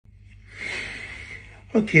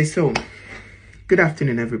Okay, so good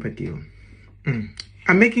afternoon, everybody.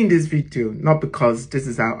 I'm making this video not because this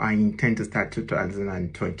is how I intend to start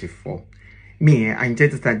 2024. I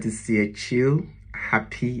intend to start this year chill,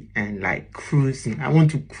 happy, and like cruising. I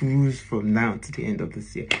want to cruise from now to the end of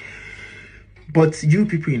this year. But you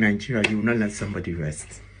people in Nigeria, you will not let somebody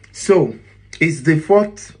rest. So it's the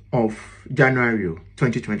 4th of January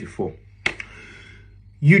 2024.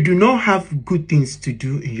 You do not have good things to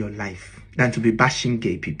do in your life than to be bashing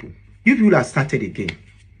gay people. You people have started again.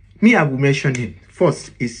 I will mention him.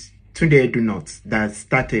 First is Tunde Edunot that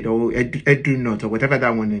started, or Edunot, or whatever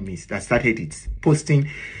that one name is, that started it. Posting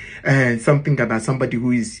something about somebody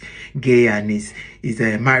who is gay and is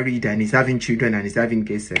married and is having children and is having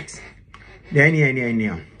gay sex.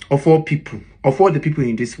 Of all people, of all the people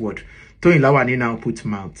in this world, Tony Lawani now put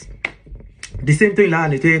mouth. The same thing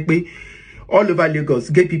Lawani all over Lagos,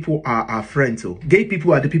 gay people are our friends. So gay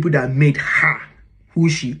people are the people that made her who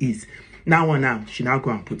she is. Now, she now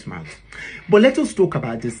go and put mouth. But let us talk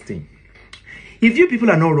about this thing. If you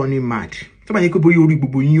people are not running mad, is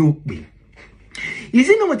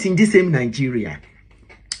it not in this same Nigeria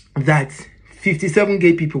that 57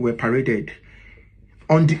 gay people were paraded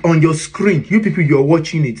on your screen? You people, you're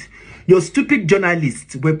watching it. Your stupid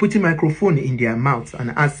journalists were putting microphone in their mouths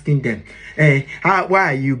and asking them, why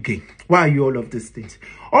are you gay? Why are you all of these things?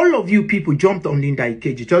 All of you people jumped on Linda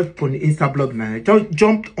Ikeji, just on Instablog now, just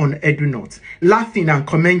jumped on Edunot, laughing and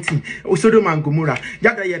commenting, Sodom and Gomorrah,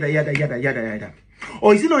 yada, yada, yada, yada, yada, yada.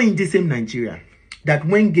 Or is it not in the same Nigeria that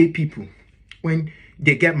when gay people, when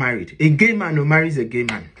they get married, a gay man who marries a gay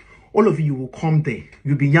man, all of you will come there,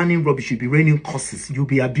 you'll be yarning rubbish, you'll be raining curses, you'll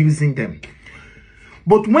be abusing them.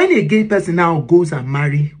 But when a gay person now goes and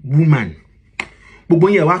marry woman,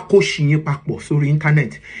 sorry,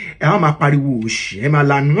 internet, this is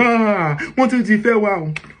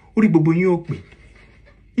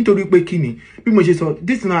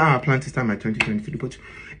not how I plan to start my 2023, but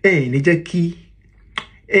I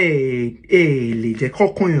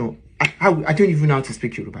don't even know how to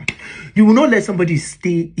speak Yoruba. You will not let somebody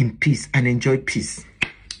stay in peace and enjoy peace,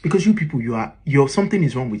 because you people, something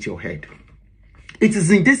is wrong with your head. It is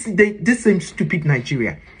in this same stupid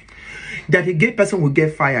Nigeria that a gay person will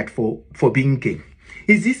get fired for being gay.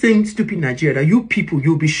 It's this same stupid Nigeria that you people,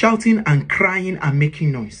 you'll be shouting and crying and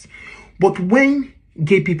making noise. But when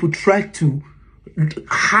gay people try to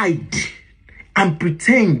hide and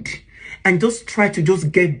pretend and just try to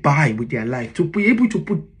just get by with their life, to be able to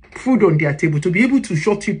put food on their table, to be able to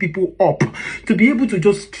shut you people up, to be able to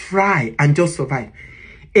just try and just survive,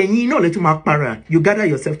 and you gather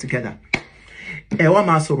yourself together.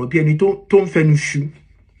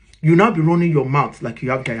 You now be running your mouth like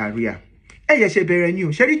you have diarrhea. Hey,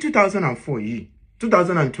 Sherry 2004,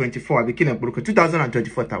 2024, I became a broker,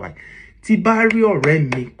 2024, Tibari or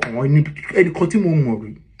Remy, or any Cotimo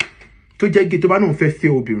Mori. To get to Banon Fe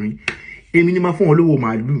Obirin, a minimum for all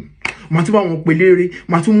my loo. Matuba won't be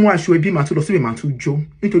Matumo should be Matu Matu Joe,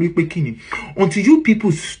 into Bikini. Until you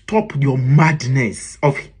people stop your madness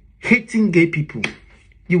of hating gay people,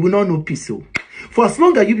 you will not know peace. For as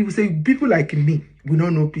long as you people say people like me will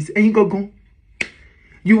not know peace, and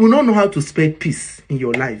you will not know how to spread peace in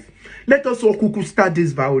your life. Let us all kuku start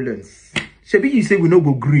this violence. Shebi, you say we no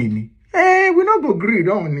go green. We no go green,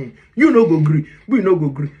 don't we? You no go green. We no go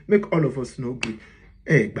green. Make all of us no green.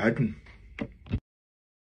 Badun.